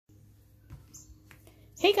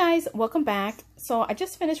Hey guys, welcome back. So I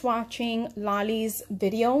just finished watching Lollys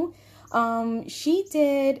video. She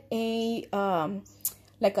did a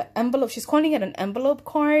like an envelope. She's calling it an envelope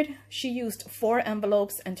card. She used 4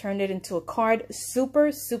 envelopes and turned it into a card.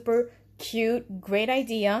 Super cute. Great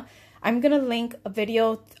idea. I'm gonna link a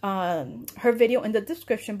video, her video in the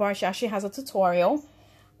description bar. She actually has a tutorial.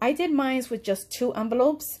 I did mine with just 2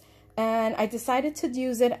 envelopes and I decided to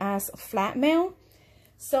use it as Flatmail.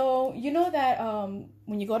 So you know that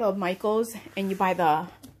when you go to Michael's and you buy the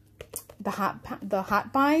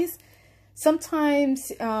hot buys,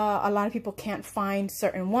 sometimes a lot of people can't find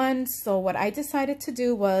certain ones. So what I decided to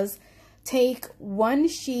do was take 1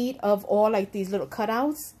 sheet of all like these little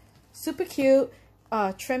cutouts, super cute,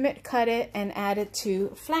 trim it, cut it, and add it to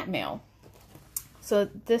Flatmail. So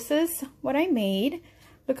this is what I made.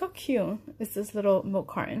 Look how cute is this little milk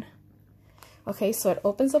carton. Okay, so it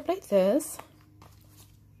opens up like this.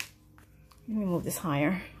 Let me move this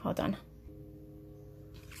higher. Hold on.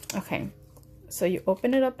 Okay, so you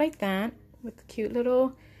open it up like that with the cute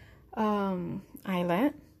little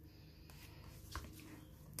eyelet.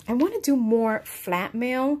 I want to do more flat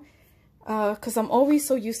mail because I'm always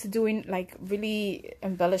so used to doing like really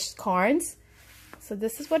embellished cards. So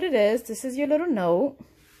this is what it is. This is your little note.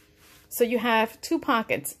 So you have 2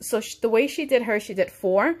 pockets. So the way she did her, she did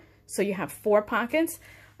 4. So you have 4 pockets.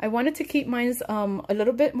 I wanted to keep mine a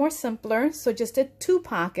little bit more simpler, so just did 2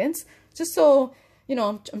 pockets, just so, you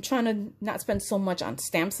know, I'm trying to not spend so much on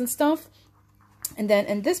stamps and stuff. And then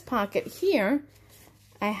in this pocket here,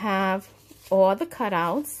 I have all the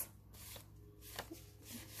cutouts,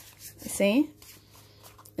 see?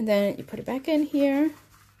 And then you put it back in here.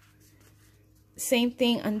 Same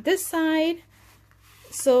thing on this side.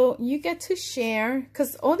 So you get to share,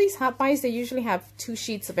 because all these hot buys, they usually have 2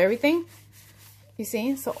 sheets of everything. You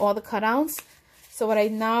see, so all the cutouts. So what I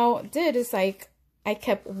now did is like I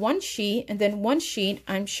kept 1 sheet, and then 1 sheet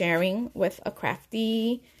I'm sharing with a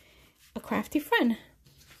crafty friend.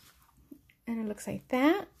 And it looks like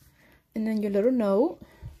that. And then your little note,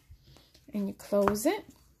 and you close it.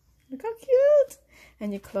 Look how cute!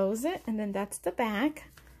 And you close it, and then that's the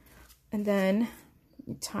back. And then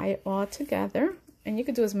you tie it all together, and you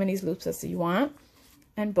can do as many loops as you want,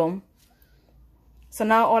 and boom. So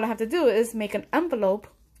now all I have to do is make an envelope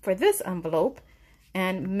for this envelope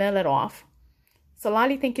and mail it off. So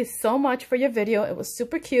Lolly, thank you so much for your video. It was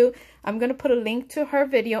super cute. I'm going to put a link to her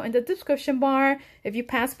video in the description bar. If you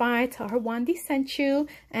pass by, tell her Wandy sent you.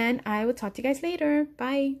 And I will talk to you guys later.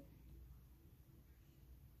 Bye.